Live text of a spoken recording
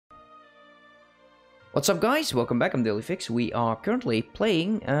What's up, guys? Welcome back. I'm Dailyfix. We are currently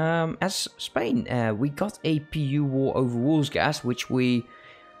playing as Spain. We got a PU war over Wolgast, which we...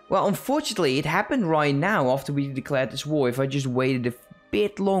 Well, unfortunately, it happened right now after we declared this war. If I just waited a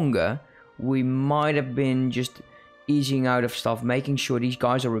bit longer, we might have been just easing out of stuff, making sure these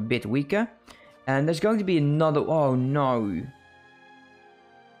guys are a bit weaker. And there's going to be another... Oh, no.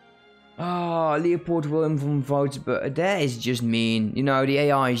 Oh, Leopold William von Voetsburg. That is just mean. You know, the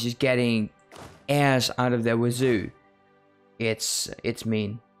AI is just getting... airs out of their wazoo. It's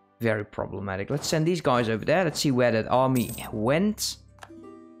mean. Very problematic. Let's send these guys over there. Let's see where that army went.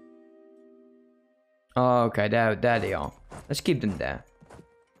 Oh, okay, there they are. Let's keep them there.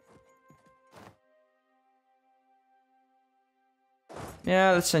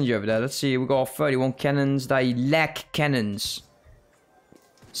 Yeah, let's send you over there. Let's see. We got 31 cannons. They lack cannons.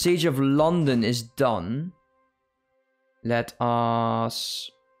 Siege of London is done. Let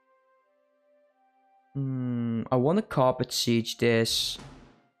us... I want to carpet siege this.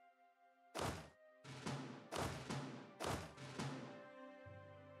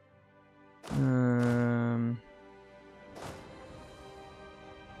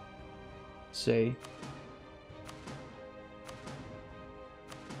 See.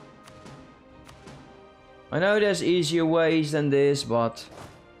 I know there's easier ways than this, but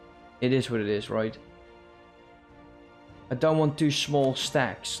it is what it is, right? I don't want two small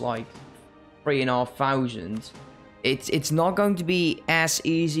stacks, like 3,500. It's not going to be as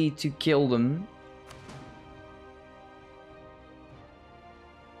easy to kill them.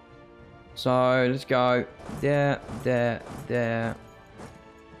 So let's go there.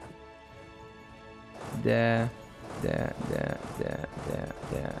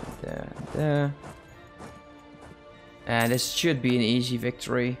 And this should be an easy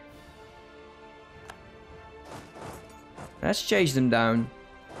victory. Let's chase them down.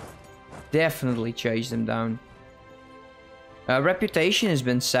 Definitely chase them down. Reputation has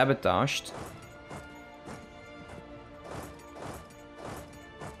been sabotaged.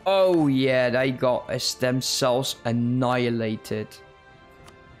 Oh yeah, they got themselves annihilated.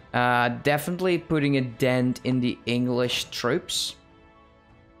 Definitely putting a dent in the English troops.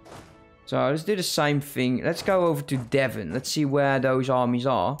 So let's do the same thing. Let's go over to Devon. Let's see where those armies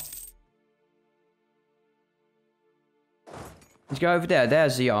are. Let's go over there.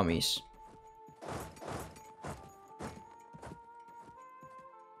 There's the armies.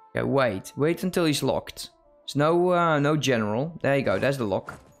 Okay, wait until he's locked. There's no general. There you go, there's the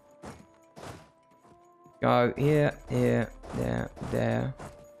lock. Go here, there.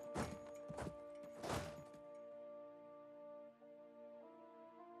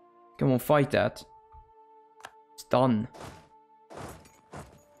 Come on, fight that. It's done.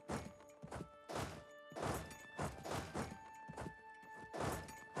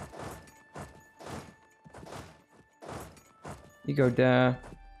 You go there.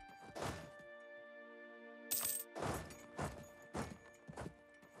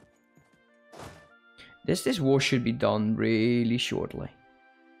 This war should be done really shortly.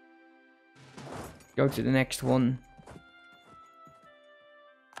 Go to the next one.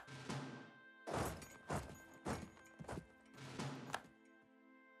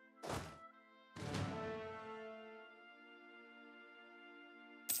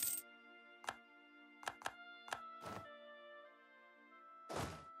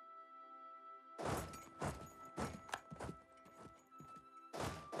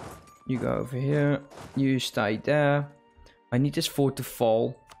 You go over here. You stay there. I need this fort to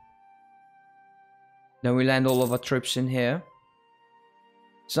fall. Then we land all of our troops in here.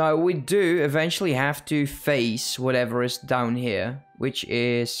 So we do eventually have to face whatever is down here, which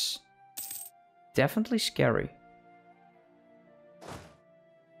is definitely scary.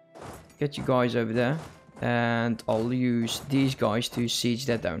 Get you guys over there. And I'll use these guys to siege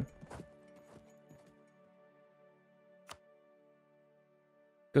that down.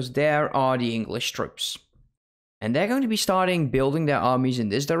 Because there are the English troops. And they're going to be starting building their armies in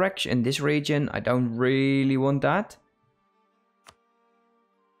this direction, in this region. I don't really want that.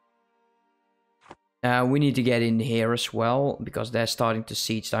 We need to get in here as well, because they're starting to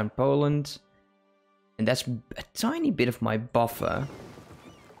siege down Poland. And that's a tiny bit of my buffer.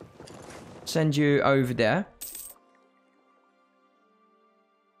 Send you over there.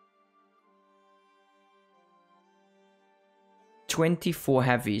 "24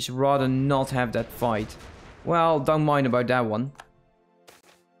 heavies, rather not have that fight." Well, don't mind about that one.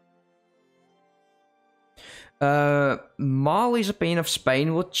 Mali's opinion of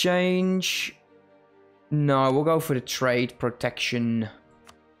Spain will change. No, we'll go for the trade protection.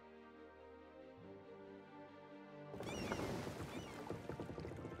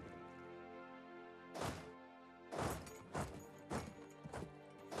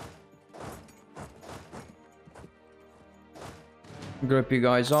 Group you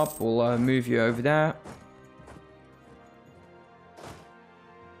guys up. We'll move you over there.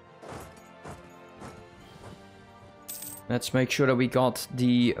 Let's make sure that we got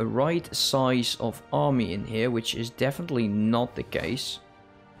the right size of army in here, which is definitely not the case.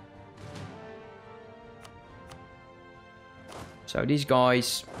 So these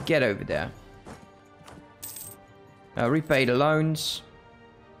guys, get over there. Repay the loans.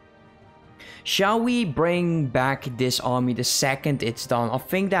 Shall we bring back this army the second it's done? I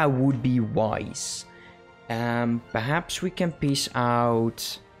think that would be wise. Perhaps we can peace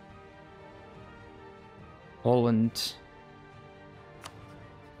out Holland.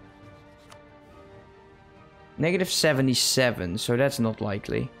 -77, so that's not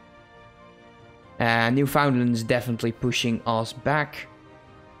likely. Newfoundland's definitely pushing us back.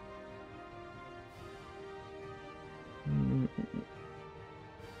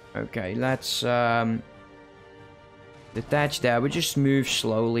 Okay, let's detach there. We just move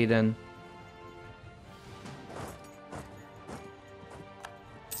slowly then.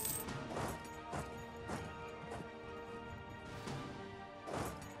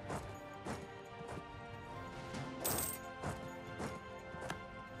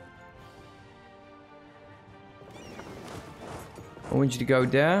 I want you to go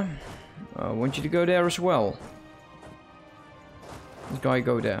there. I want you to go there as well. This guy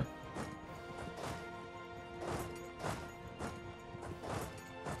go there.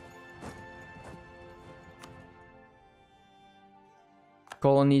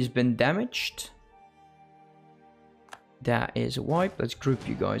 Colony's been damaged. That is a wipe. Let's group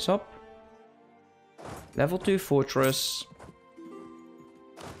you guys up. Level 2 fortress.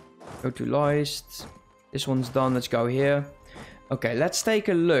 Go to Leist. This one's done. Let's go here. Okay, let's take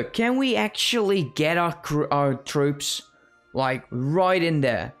a look. Can we actually get our troops like right in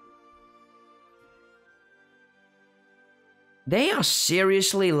there? They are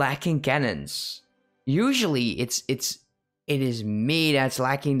seriously lacking cannons. Usually it is me that's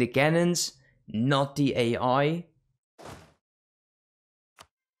lacking the cannons, not the AI.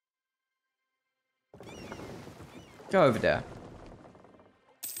 Go over there.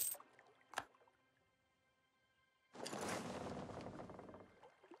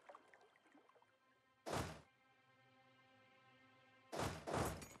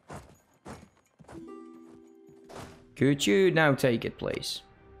 Could you now take it, please?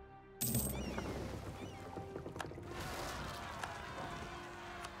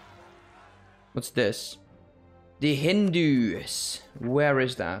 What's this? The Hindus. Where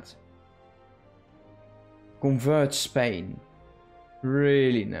is that? Convert Spain.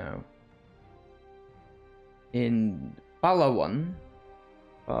 Really now? In Palawan?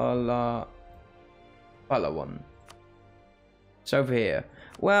 Palawan. It's over here.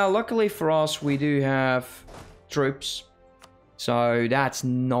 Well, luckily for us, we do have troops, so that's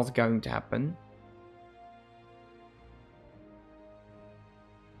not going to happen.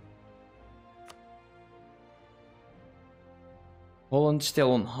 Holland's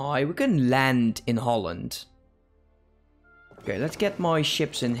still on high. We can land in Holland. Okay, let's get my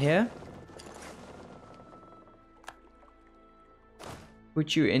ships in here.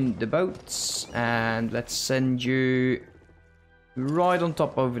 Put you in the boats and let's send you right on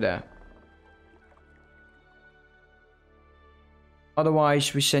top over there.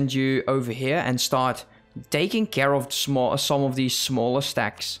 Otherwise, we send you over here and start taking care of some of these smaller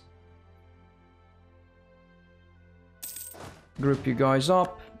stacks. Group you guys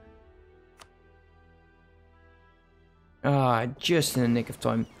up. Just in the nick of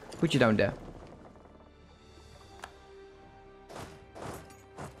time. Put you down there.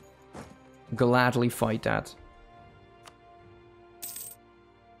 Gladly fight that.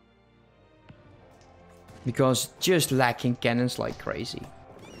 Because just lacking cannons like crazy.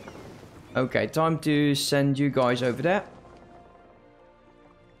 Okay, time to send you guys over there.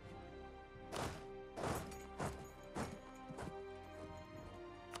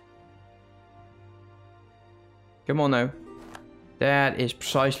 Come on now. That is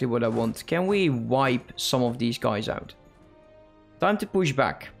precisely what I want. Can we wipe some of these guys out? Time to push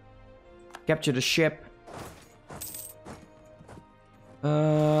back. Capture the ship.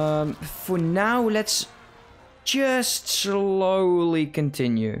 For now, let's just slowly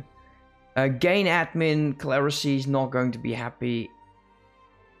continue. Gain admin. Clerisy is not going to be happy.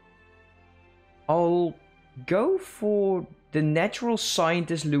 I'll go for the natural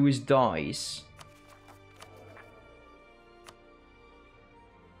scientist Lewis dies.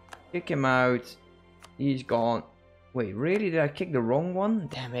 Kick him out. He's gone. Wait, really? Did I kick the wrong one?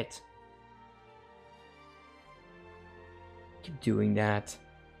 Damn it. Keep doing that.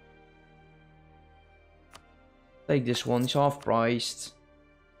 Take this one, it's half priced.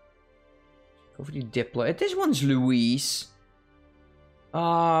 Go for the Diplo. This one's Louise.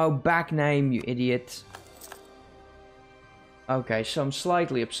 Oh, back name, you idiot. Okay, so I'm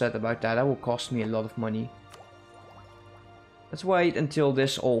slightly upset about that. That will cost me a lot of money. Let's wait until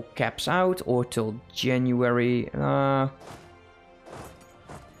this all caps out, or till January. Time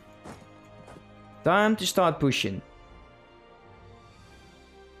to start pushing.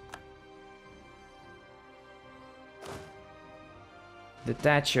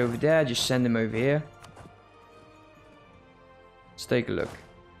 Detach over there, just send him over here. Let's take a look.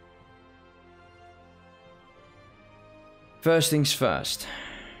 First things first.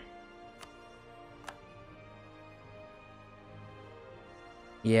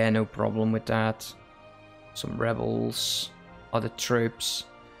 Yeah, no problem with that. Some rebels, other troops.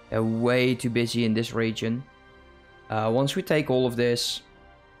 They're way too busy in this region. Once we take all of this,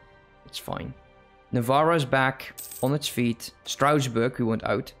 it's fine. Navarra's back on its feet. Strasbourg, we want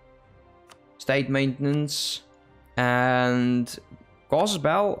out. State maintenance. And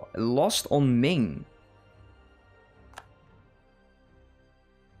Castile lost on Ming.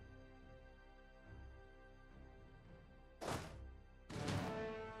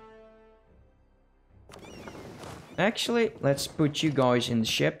 Actually, let's put you guys in the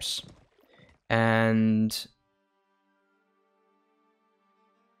ships. And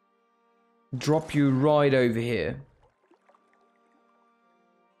drop you right over here.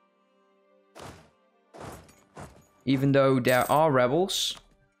 Even though there are rebels,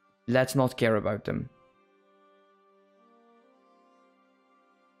 let's not care about them.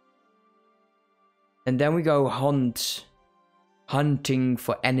 And then we go hunting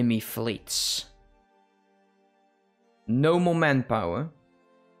for enemy fleets. No more manpower.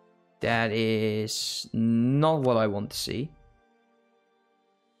 That is not what I want to see.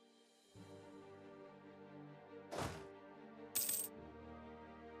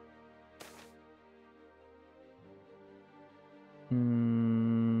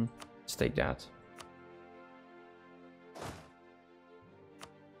 Let's take that.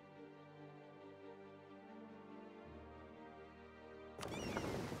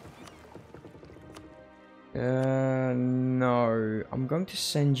 No. I'm going to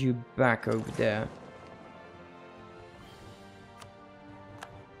send you back over there.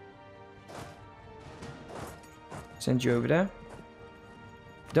 Send you over there.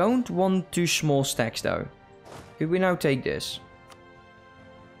 Don't want two small stacks though. Could we now take this?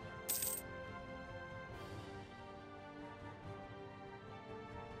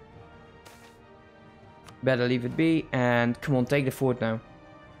 Better leave it be. And come on, take the fort now.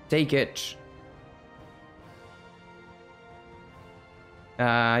 Take it.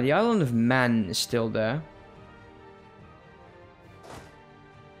 The island of Man is still there.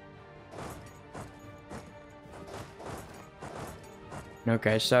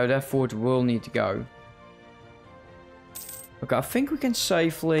 Okay, so that fort will need to go. Okay, I think we can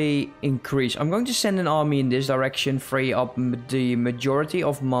safely increase. I'm going to send an army in this direction, free up the majority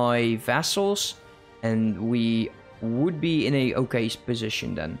of my vassals. And we would be in a okay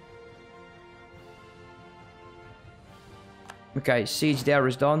position then. Okay, siege there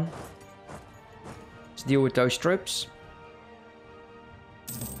is done. Let's deal with those troops.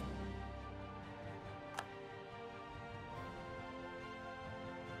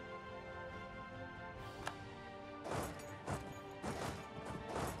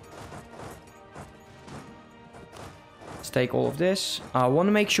 Let's take all of this. I want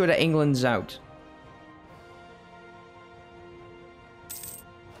to make sure that England's out.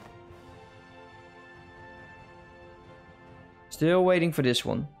 Still waiting for this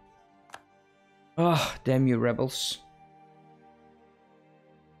one. Ah, damn you rebels.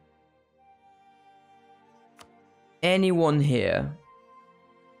 Anyone here?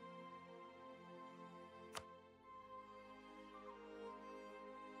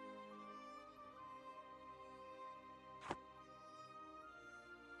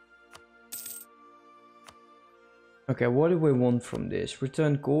 Okay, what do we want from this?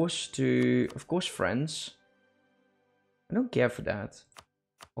 Return course to, of course, France. I don't care for that.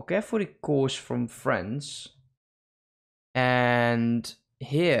 I'll care for the course from France. And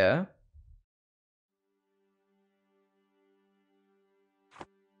here.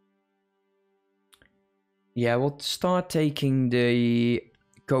 Yeah, we'll start taking the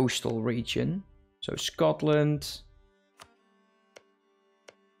coastal region. So Scotland.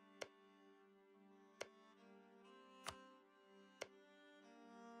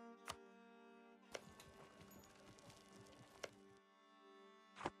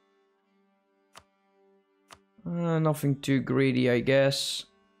 Nothing too greedy, I guess.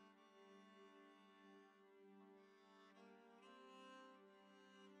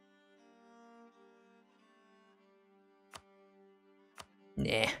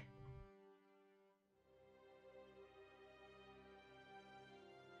 Nah.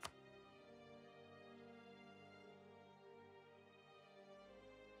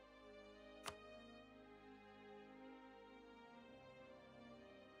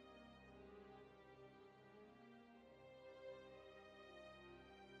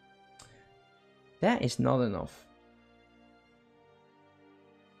 That is not enough.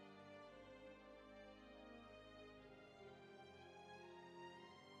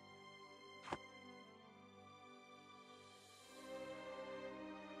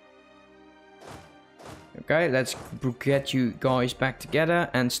 Okay, let's get you guys back together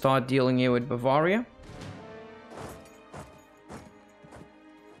and start dealing here with Bavaria.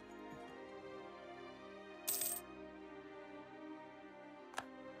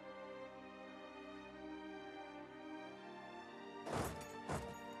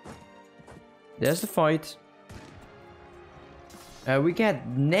 There's the fight. We get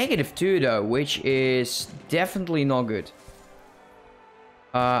 -2 though, which is definitely not good.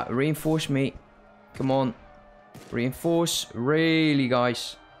 Reinforce me. Come on. Reinforce. Really,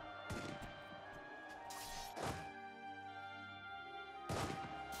 guys.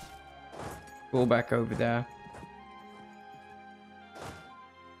 Go back over there.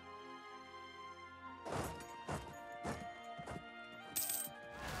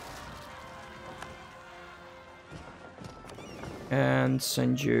 And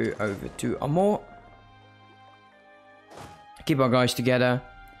send you over to Amor. Keep our guys together.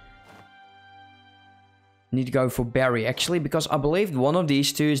 Need to go for Barry, actually, because I believe one of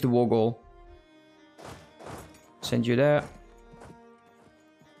these two is the war goal. Send you there.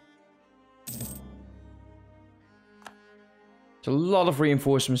 So a lot of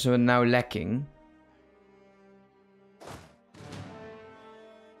reinforcements are now lacking.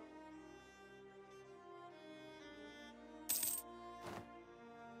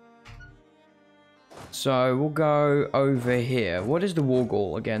 So we'll go over here. What is the war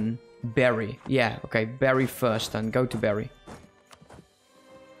goal again? Barry. Yeah, okay. Barry first then. Go to Barry.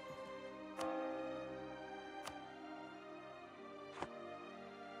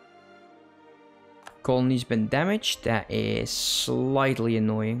 Colony's been damaged. That is slightly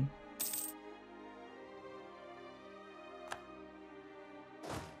annoying.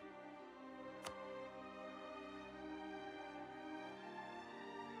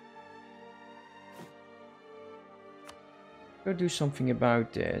 Go do something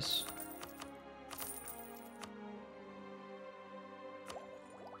about this.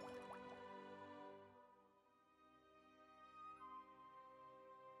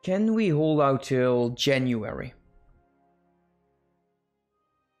 Can we hold out till January?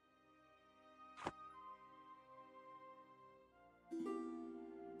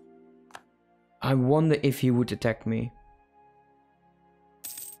 I wonder if he would attack me.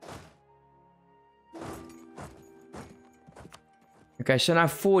 Okay, so now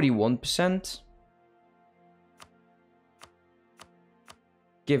 41%.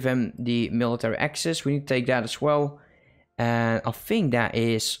 Give him the military access. We need to take that as well. And I think that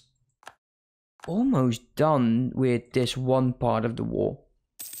is almost done with this one part of the war.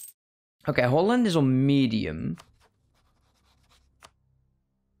 Okay, Holland is on medium.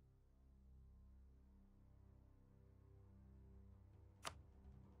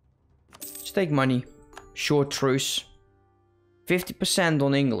 Let's take money. Short truce. 50%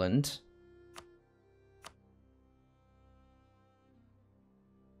 on England.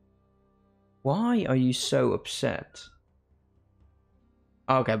 Why are you so upset?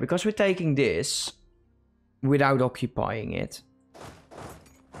 Okay, because we're taking this without occupying it.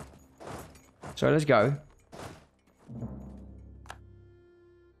 So let's go.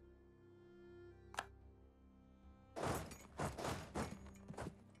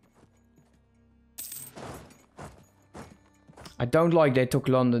 I don't like they took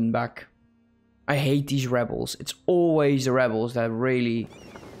London back. I hate these rebels. It's always the rebels that really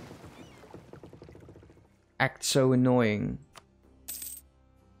act so annoying.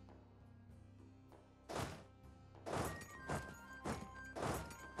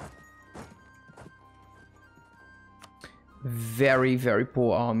 Very, very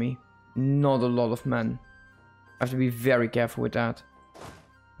poor army. Not a lot of men. I have to be very careful with that.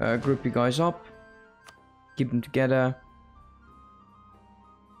 Group you guys up. Keep them together.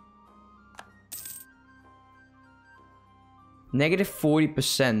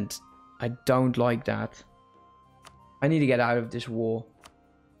 -40%. I don't like that. I need to get out of this war.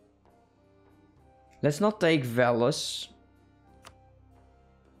 Let's not take Velas.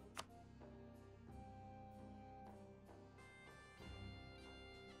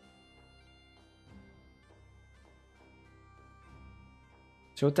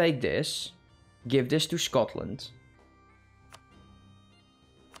 So we'll take this. Give this to Scotland.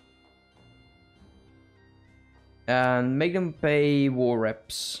 And make them pay war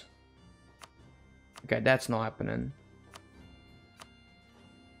reps. Okay, that's not happening.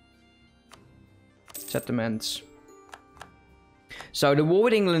 Settlements. So the war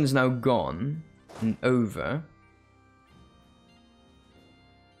with England's now gone and over.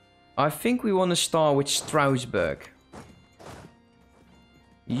 I think we want to start with Strasbourg.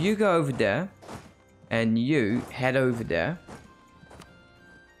 You go over there. And you head over there.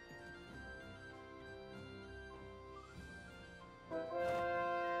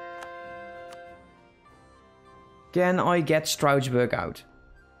 Can I get Strasbourg out?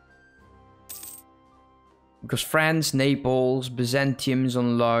 Because France, Naples, Byzantium's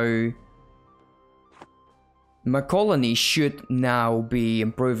on low. My colonies should now be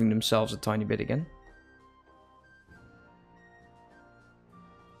improving themselves a tiny bit again.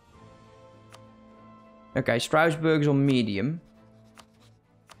 Okay, Strasbourg's on medium.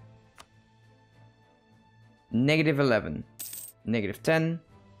 -11. -10.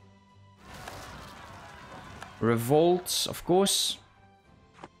 Revolts, of course.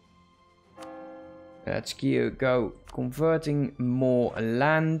 Let's go converting more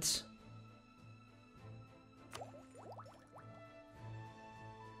land.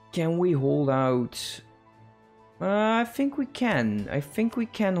 Can we hold out? I think we can. I think we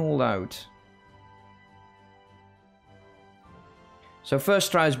can hold out. So first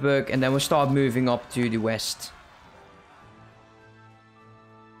Strasbourg, and then we'll start moving up to the west.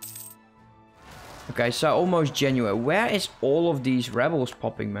 Okay, so almost January. Where is all of these rebels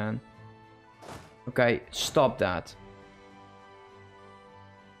popping, man? Okay, stop that.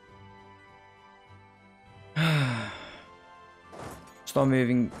 Start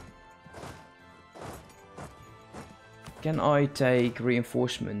moving. Can I take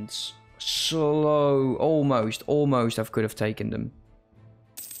reinforcements? Slow. Almost I could have taken them.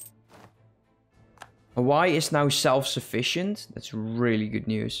 Hawaii is now self-sufficient. That's really good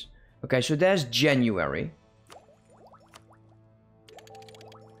news. Okay, so there's January.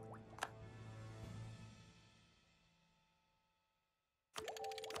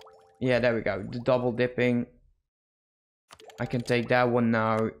 Yeah, there we go. The double dipping. I can take that one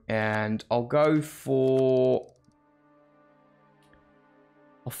now. And I'll go for...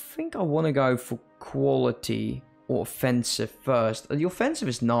 I think I want to go for quality or offensive first. The offensive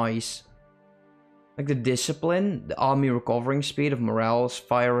is nice. Like the discipline, the army recovering speed of morales,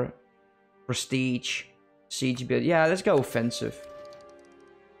 fire, prestige, siege build. Yeah, let's go offensive.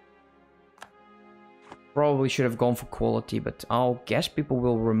 Probably should have gone for quality, but I'll guess people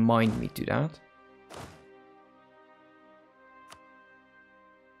will remind me to that.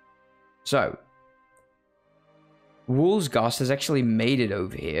 So, Wolgast has actually made it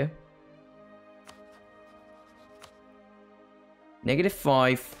over here.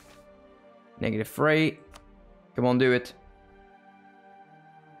 -5. -3. Come on, do it.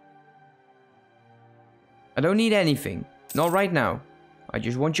 I don't need anything. Not right now. I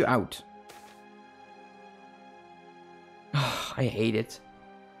just want you out. I hate it.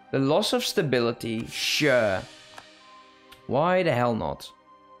 The loss of stability, sure. Why the hell not?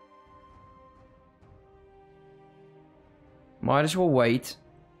 Might as well wait.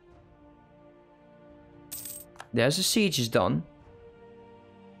 There's the siege is done.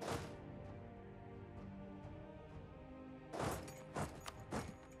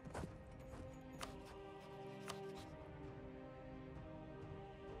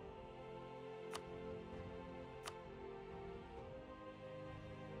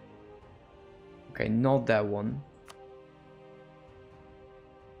 Okay, not that one.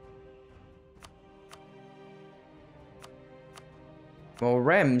 Well,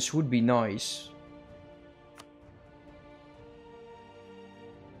 Rams would be nice.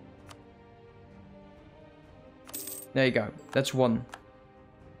 There you go. That's one.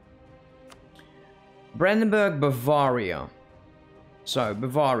 Brandenburg, Bavaria. So,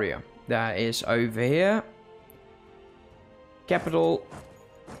 Bavaria. That is over here. Capital.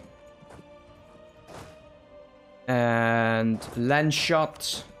 And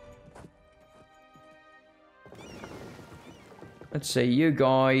Landshut. Let's say you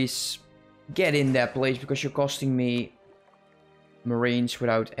guys get in that place because you're costing me Marines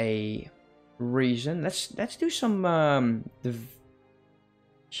without a reason. Let's do some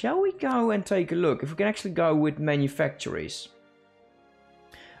shall we go and take a look if we can actually go with manufactories?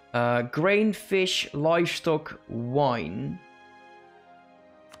 Grain, fish, livestock, wine.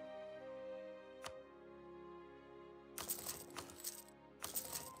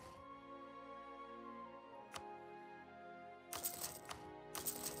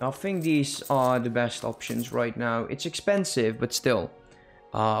 I think these are the best options right now. It's expensive, but still.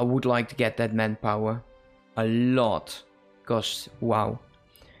 I would like to get that manpower. A lot. Because, wow.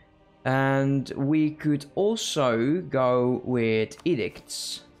 And we could also go with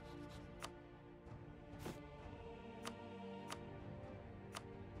edicts.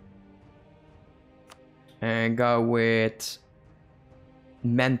 And go with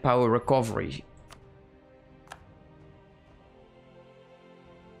manpower recovery.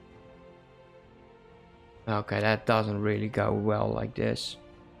 Okay, that doesn't really go well like this.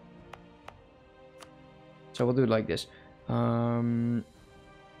 So we'll do it like this.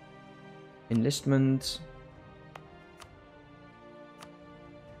 Enlistment.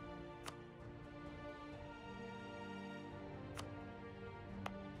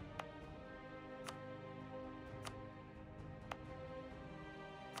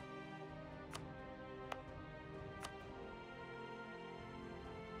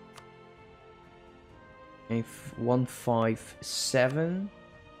 A 157.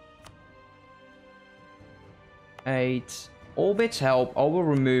 8. All bits help. I will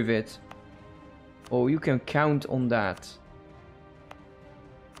remove it. Oh, you can count on that.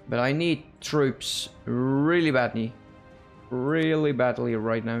 But I need troops really badly. Really badly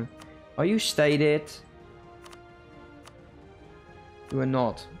right now. Are you stated? You are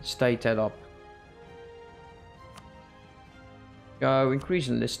not. State that up. Go, increase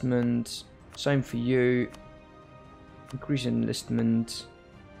enlistment. Same for you. Increase enlistment.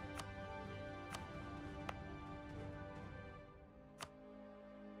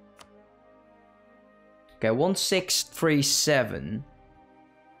 Okay, 1637.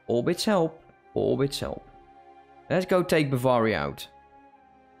 Orbits help. Orbits help. Let's go take Bavaria out.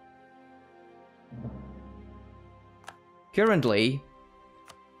 Currently,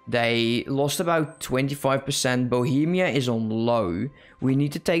 they lost about 25%. Bohemia is on low. We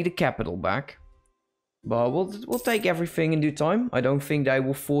need to take the capital back. But we'll take everything in due time. I don't think they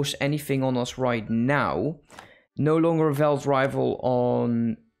will force anything on us right now. No longer a valid rival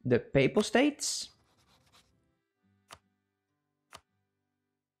on the Papal States.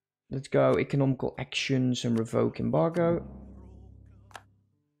 Let's go economical actions and revoke embargo.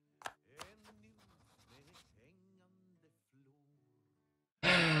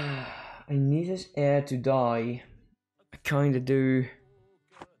 I need this heir to die. I kinda do.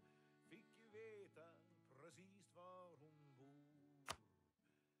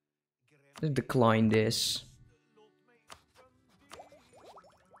 Let's decline this.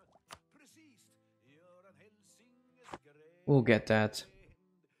 We'll get that.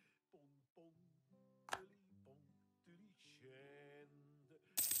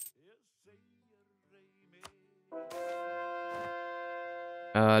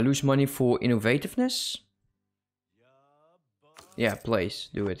 Lose money for innovativeness? Yeah, please,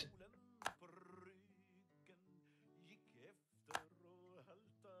 do it.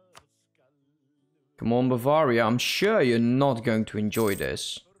 Come on, Bavaria, I'm sure you're not going to enjoy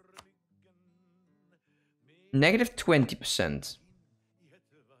this. Negative 20%.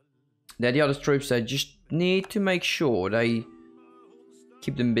 They're the other troops that just need to make sure they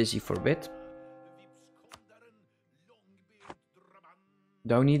keep them busy for a bit.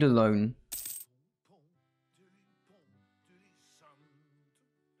 Don't need a loan.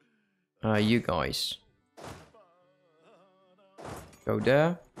 You guys. Go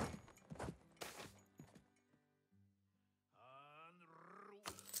there.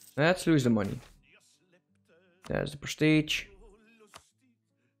 Let's lose the money. There's the prestige.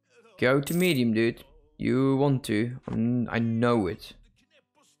 Go to medium, dude. You want to. I know it.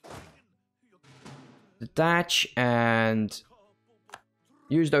 Detach and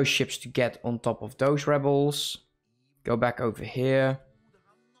use those ships to get on top of those rebels. Go back over here.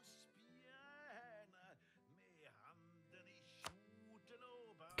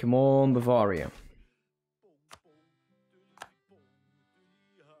 Come on, Bavaria.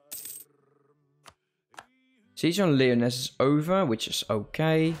 Siege on Lyonesse is over, which is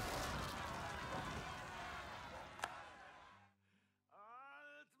okay.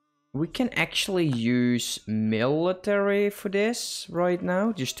 We can actually use military for this right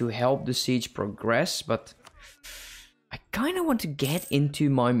now, just to help the siege progress, but I kind of want to get into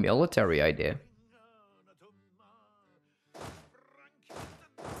my military idea.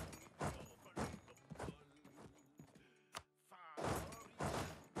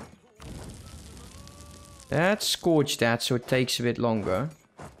 Let's scorch that so it takes a bit longer.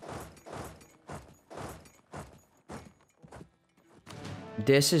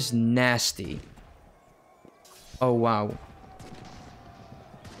 This is nasty. Oh, wow.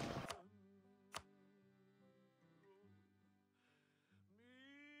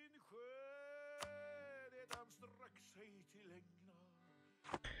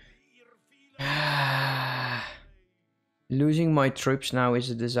 Losing my troops now is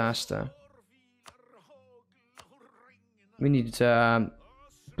a disaster. We need to...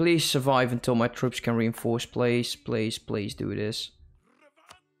 please survive until my troops can reinforce. Please, please, please do this.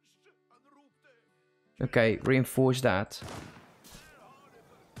 Okay, reinforce that.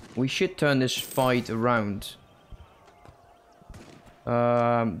 We should turn this fight around.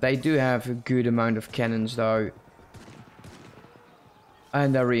 They do have a good amount of cannons though.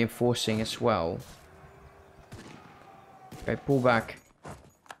 And they're reinforcing as well. Okay, pull back.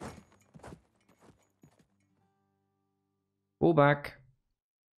 Pull back.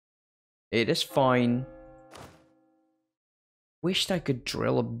 It is fine. Wished I could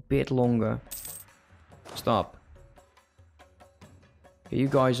drill a bit longer. Stop. Okay, you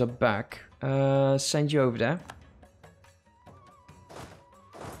guys are back. Send you over there.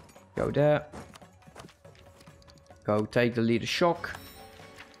 Go there. Go take the leader shock.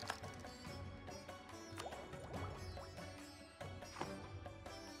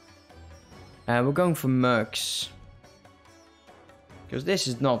 And we're going for mercs. Because this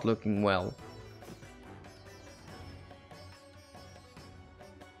is not looking well.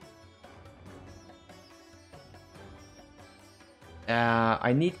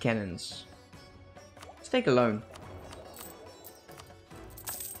 I need cannons. Let's take a loan.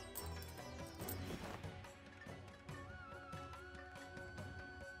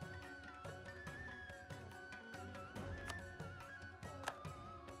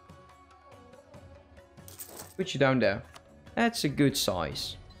 Put you down there. That's a good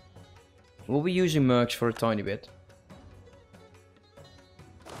size. We'll be using mercs for a tiny bit.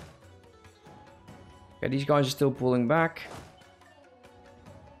 Okay, these guys are still pulling back.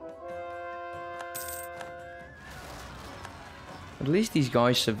 At least these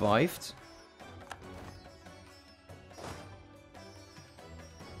guys survived.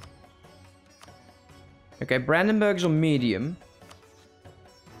 Okay, Brandenburg's on medium.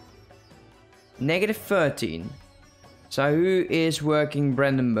 Negative 13. So who is working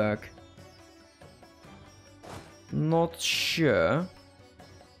Brandenburg? Not sure.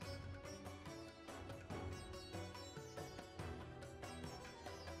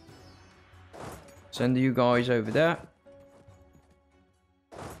 Send you guys over there.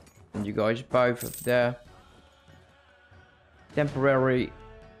 And you guys both over there. Temporary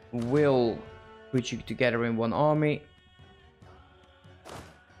will put you together in one army.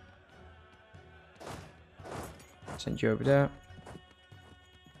 Send you over there.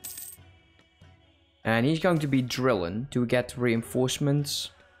 And he's going to be drilling to get reinforcements.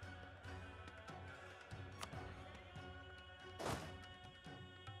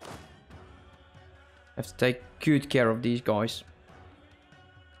 Have to take good care of these guys.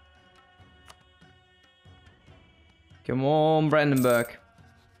 Come on, Brandenburg.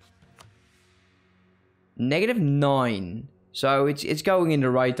 Negative 9. So it's going in the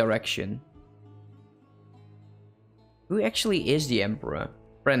right direction. Who actually is the Emperor?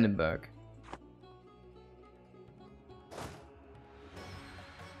 Brandenburg.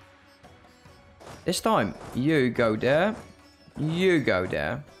 This time, you go there. You go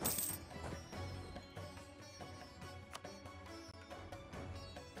there.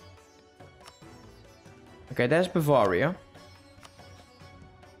 Okay, there's Bavaria.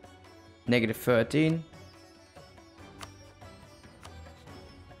 Negative 13.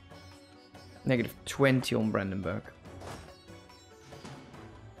 Negative 20 on Brandenburg.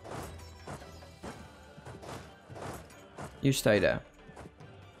 You stay there.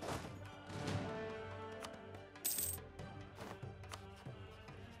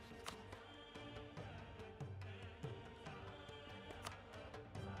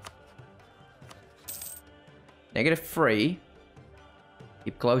 Negative 3.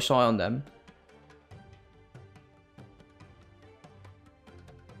 Keep close eye on them.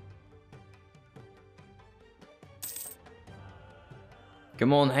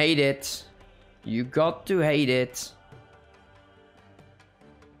 Come on, hate it. You got to hate it.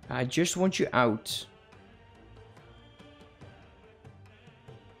 I just want you out.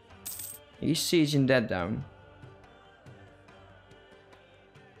 He's sieging that down.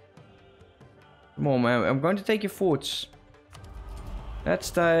 Come on, man. I'm going to take your forts. Let's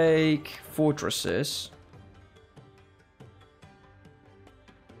take fortresses.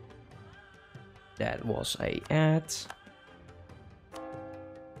 That was a ad.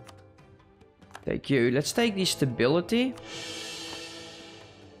 Take you. Let's take the stability.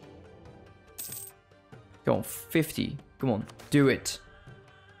 Go on, 50. Come on, do it.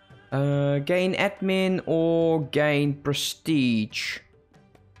 Gain admin or gain prestige.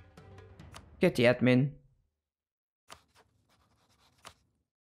 Get the admin.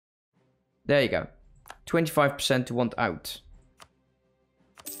 There you go. 25% to want out.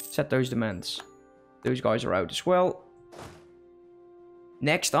 Set those demands. Those guys are out as well.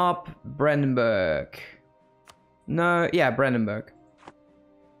 Next up, Brandenburg. No, yeah, Brandenburg.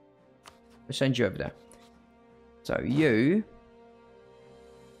 I'll send you over there. So you...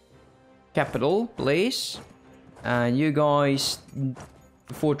 Capital, please. And you guys...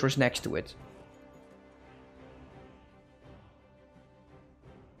 The fortress next to it.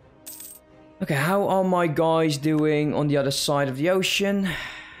 Okay, how are my guys doing on the other side of the ocean?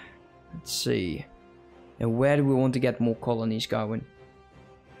 Let's see. And where do we want to get more colonies going?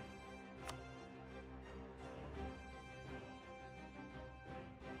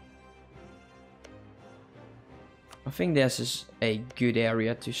 I think this is a good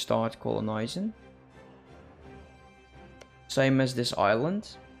area to start colonizing. Same as this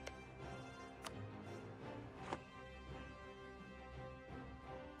island.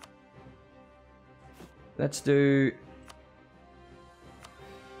 Let's do...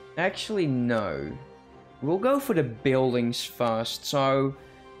 Actually, no. We'll go for the buildings first. So,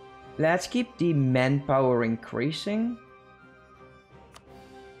 let's keep the manpower increasing.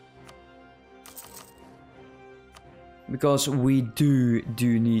 Because we do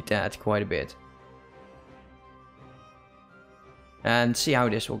need that quite a bit. And see how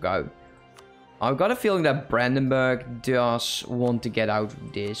this will go. I've got a feeling that Brandenburg does want to get out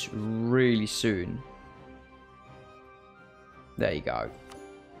of this really soon. There you go.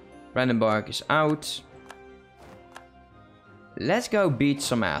 Brandenburg is out. Let's go beat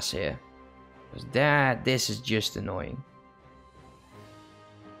some ass here. Because this is just annoying.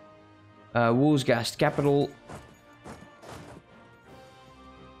 Wolgast capital.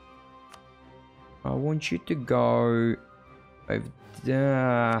 I want you to go over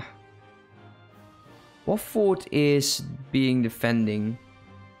there. What fort is being defending?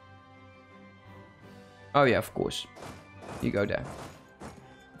 Oh yeah, of course. You go there.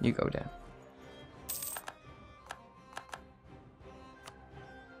 You go there.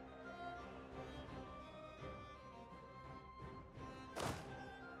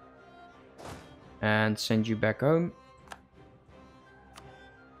 And send you back home.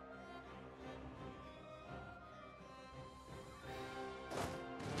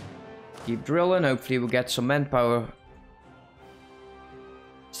 Keep drilling, hopefully we'll get some manpower.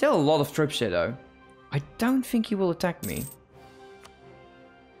 Still a lot of troops here though. I don't think he will attack me.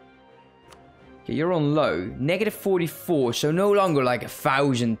 Okay, you're on low. Negative 44, so no longer like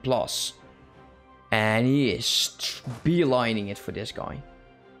 1,000 plus. And he is beelining it for this guy.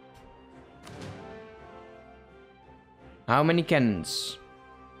 How many cannons?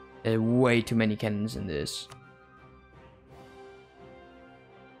 There are way too many cannons in this.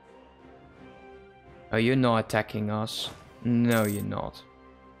 Oh, you're not attacking us. No, you're not.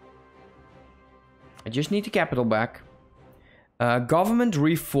 I just need the capital back. Government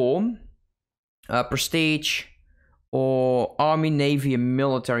reform. Prestige. Or army, navy, and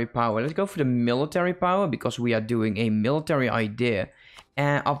military power. Let's go for the military power because we are doing a military idea.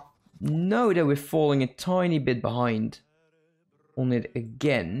 And I know that we're falling a tiny bit behind on it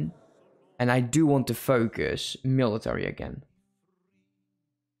again. And I do want to focus military again.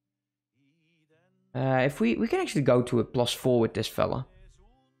 If we can actually go to a +4 with this fella.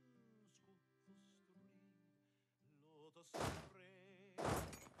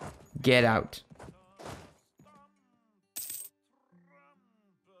 Get out.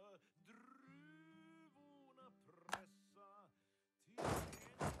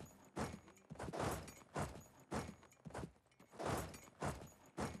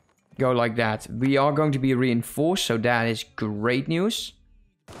 Go like that. We are going to be reinforced, so that is great news.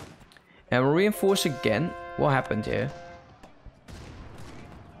 And we'll reinforce again. What happened here?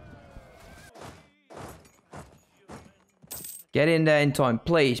 Get in there in time,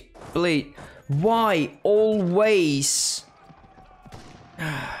 please. Please. Why always?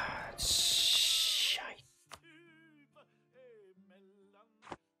 Shite.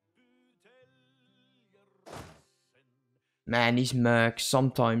 Man, these mercs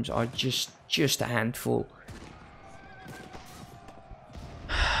sometimes are just a handful.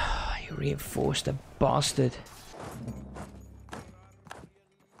 Reinforced the bastard.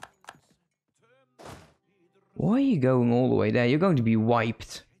 Why are you going all the way there? You're going to be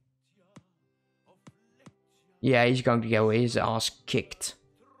wiped. Yeah, he's going to get his ass kicked.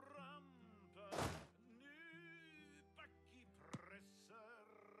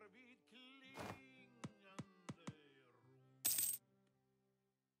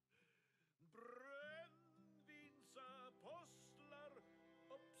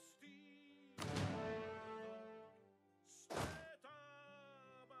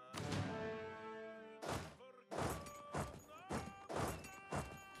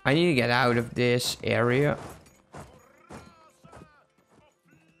 I need to get out of this area.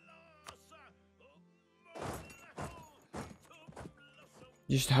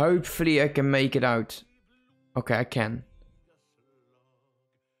 Just hopefully I can make it out. Okay, I can.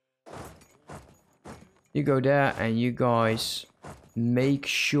 You go there and you guys make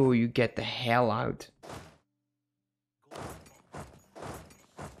sure you get the hell out.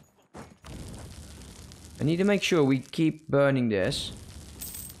 I need to make sure we keep burning this.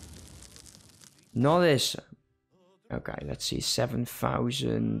 Not this. Okay, let's see.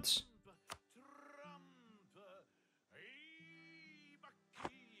 7,000.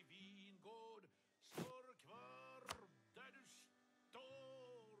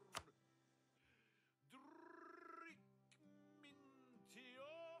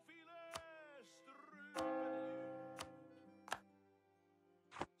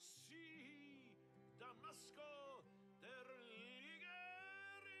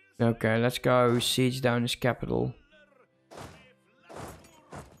 Okay, let's go siege down his capital.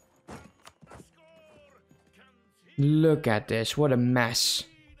 Look at this, what a mess.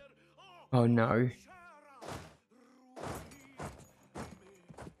 Oh no.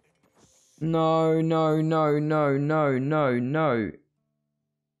 No, no, no, no, no, no, no.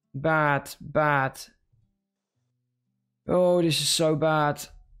 Bad, bad. Oh, this is so bad.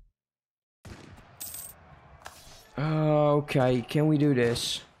 Okay, can we do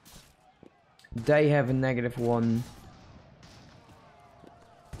this? They have a -1.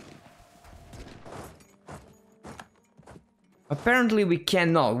 Apparently we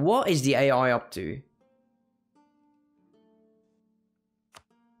cannot. What is the AI up to?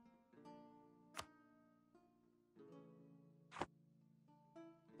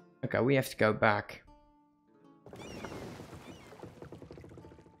 Okay, we have to go back.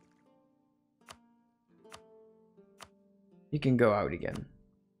 You can go out again.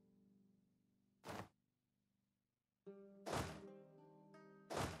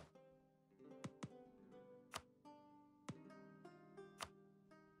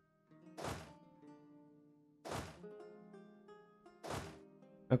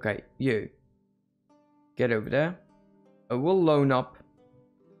 Okay, you. Get over there. We'll loan up.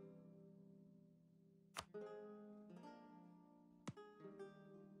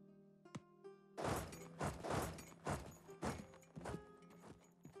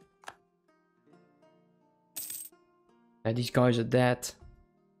 And these guys are dead.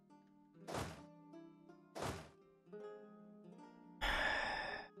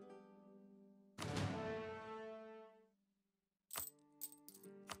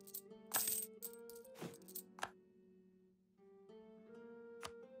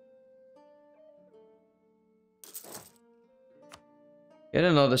 Get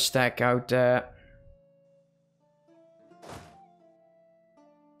another stack out there.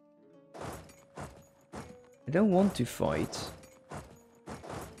 I don't want to fight.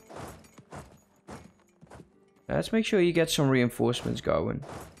 Let's make sure you get some reinforcements going.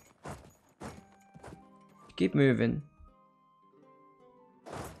 Keep moving.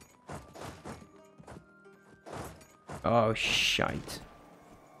 Oh, shite.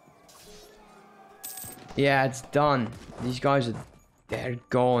 Yeah, it's done. These guys are... They're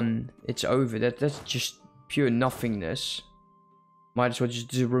gone. It's over. That's just pure nothingness. Might as well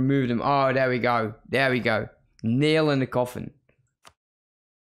just remove them. Oh, there we go. There we go. Nail in the coffin.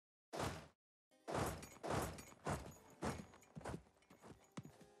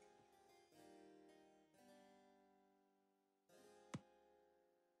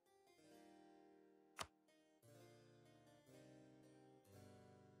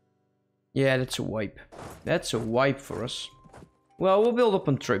 Yeah, that's a wipe. That's a wipe for us. Well, we'll build up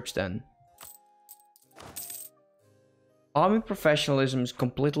on troops then. Army professionalism is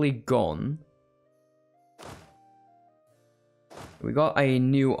completely gone. We got a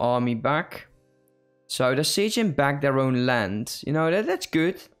new army back. So they're sieging back their own land. You know, that's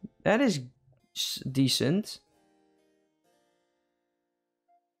good. That is decent.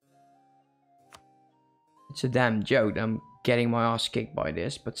 It's a damn joke. I'm getting my ass kicked by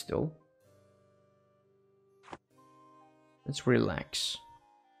this, but still. Let's relax.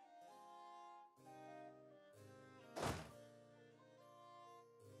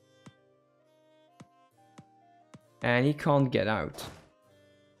 And he can't get out.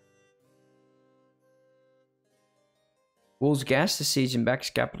 Wolgast is sieging back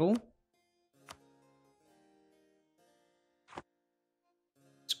his capital.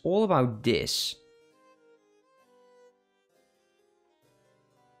 It's all about this.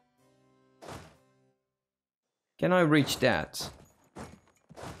 Can I reach that?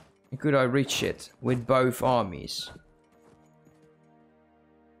 And could I reach it with both armies?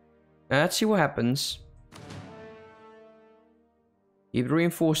 Let's see what happens. Keep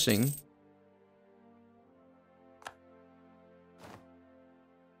reinforcing.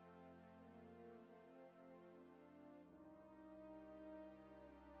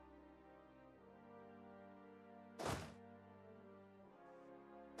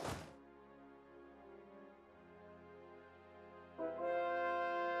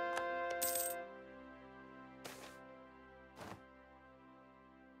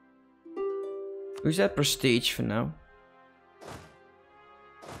 Who's that prestige for now?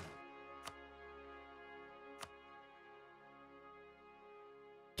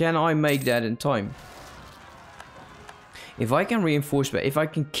 Can I make that in time? If I can reinforce, but if I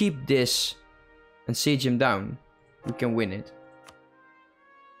can keep this and siege him down, we can win it.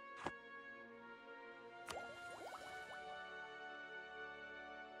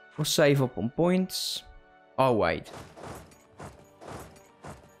 We'll save up on points. Oh wait.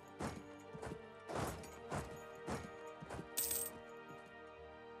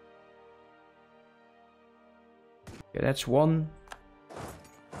 Okay, that's one.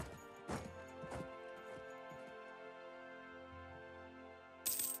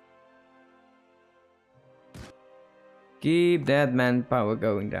 Keep that manpower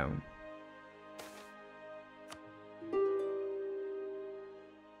going down.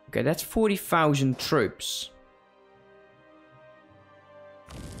 Okay, that's 40,000 troops.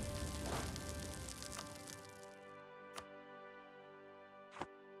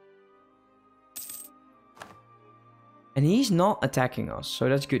 And he's not attacking us, so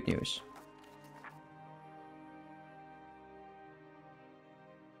that's good news.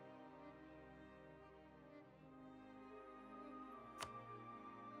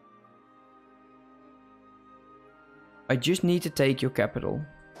 I just need to take your capital.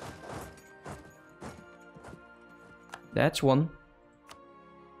 That's one.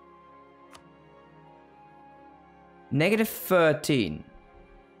 -13.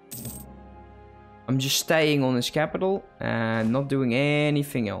 I'm just staying on his capital and not doing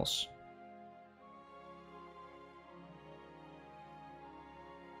anything else.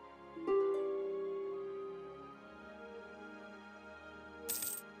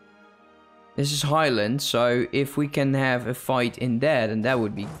 This is Highland, so if we can have a fight in there, then that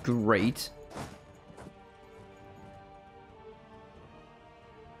would be great.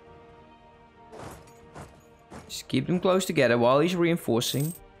 Just keep them close together while he's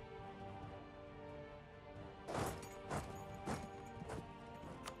reinforcing.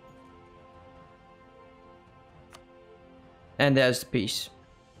 And there's the piece.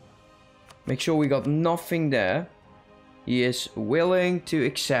 Make sure we got nothing there. He is willing to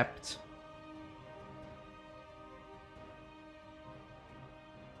accept.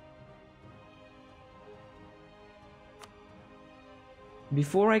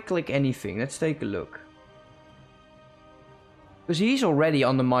 Before I click anything, let's take a look. Because he's already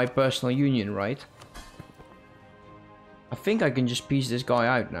under my personal union, right? I think I can just piece this guy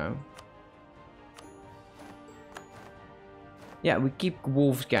out now. Yeah, we keep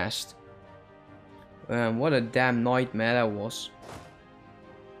Wolgast. What a damn nightmare that was.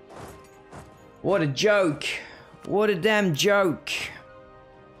 What a joke. What a damn joke.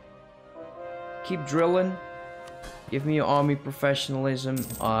 Keep drilling. Give me your army professionalism.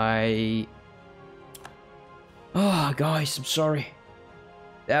 Oh, guys, I'm sorry.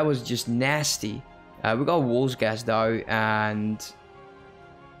 That was just nasty. We got Wolgast though, and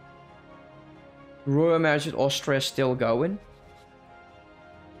Royal Marriage Austria is still going.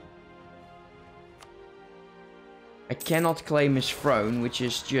 I cannot claim his throne, which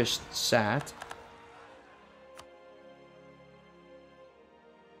is just sad.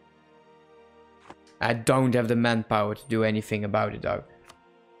 I don't have the manpower to do anything about it though.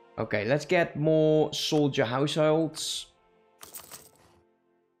 Okay, let's get more soldier households.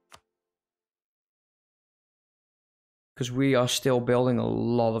 Because we are still building a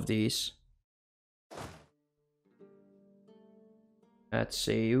lot of these. Let's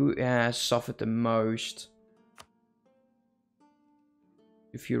see, who has suffered the most?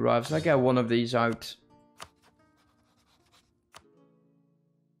 A few rivals. I get one of these out.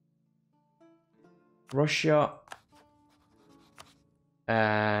 Russia.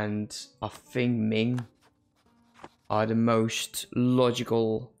 And I think Ming are the most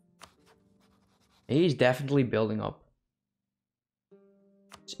logical. He's definitely building up.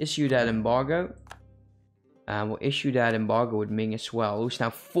 Let's issue that embargo. And we'll issue that embargo with Ming as well. Who's now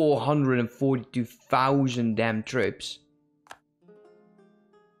 442,000 damn troops.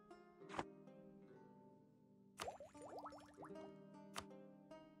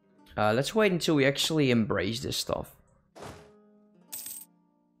 Let's wait until we actually embrace this stuff.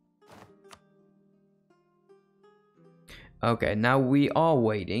 Okay, now we are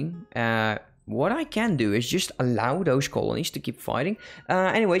waiting. What I can do is just allow those colonies to keep fighting.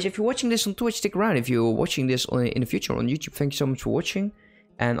 Anyways, if you're watching this on Twitch, stick around. If you're watching this in the future on YouTube, thank you so much for watching.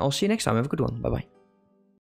 And I'll see you next time. Have a good one. Bye-bye.